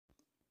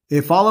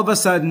If all of a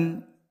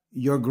sudden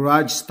your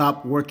garage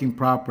stopped working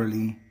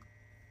properly,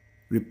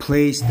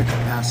 replace the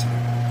capacitor.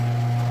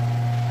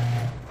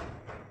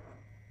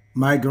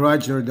 My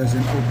garage door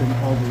doesn't open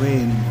all the way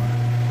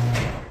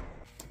anymore.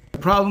 The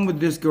problem with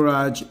this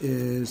garage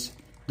is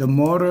the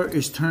motor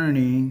is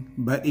turning,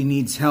 but it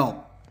needs help.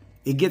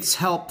 It gets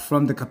help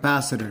from the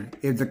capacitor.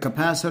 If the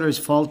capacitor is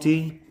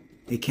faulty,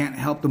 it can't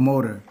help the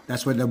motor.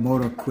 That's why the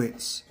motor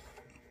quits.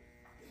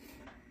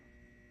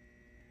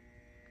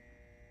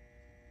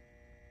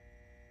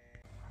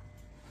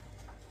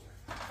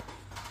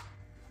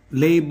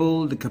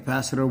 Label the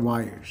capacitor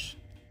wires.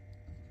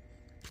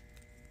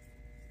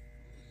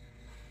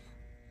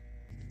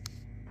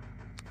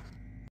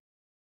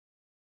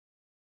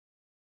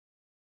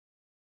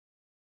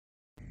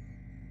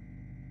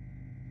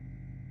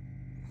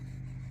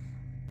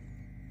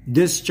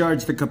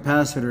 Discharge the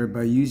capacitor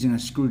by using a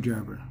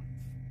screwdriver.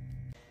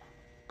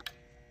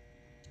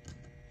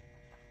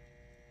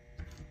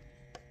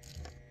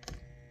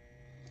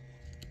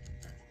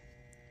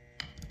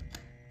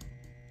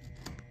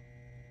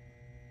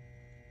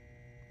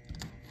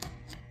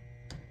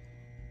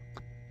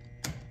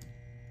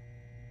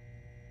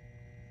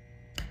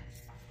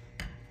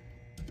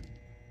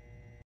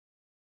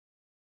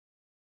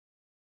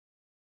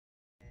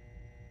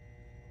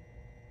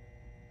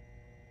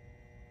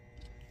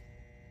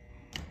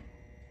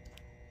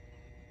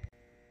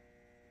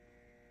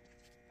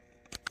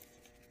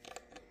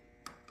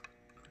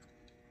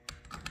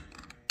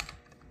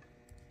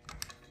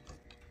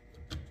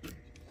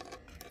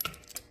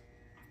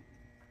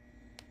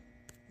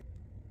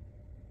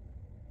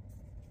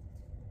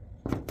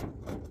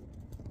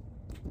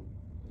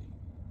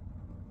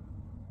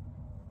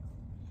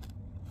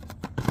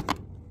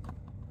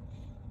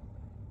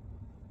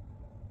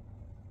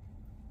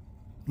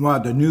 Wow,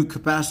 the new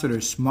capacitor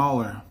is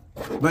smaller,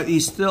 but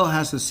it still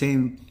has the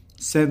same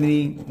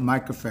 70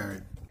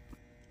 microfarad.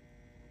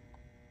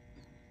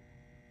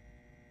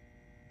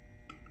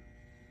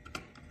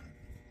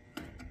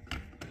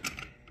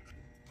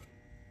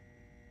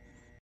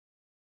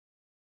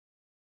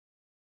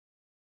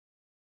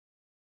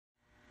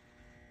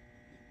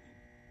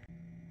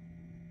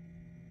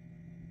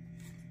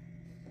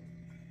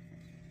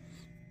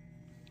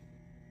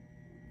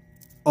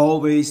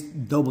 Always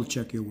double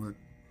check your work.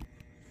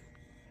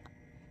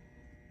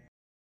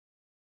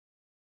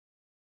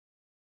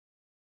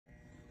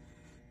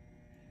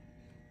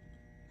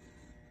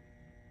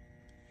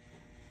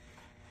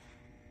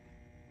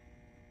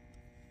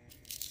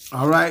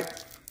 All right,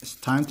 it's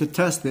time to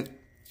test it.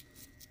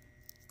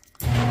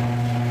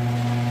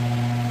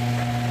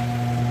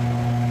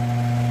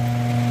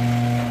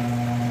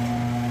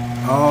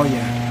 Oh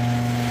yeah,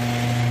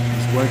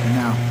 it's working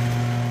now.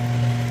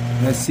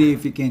 Let's see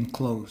if it can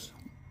close.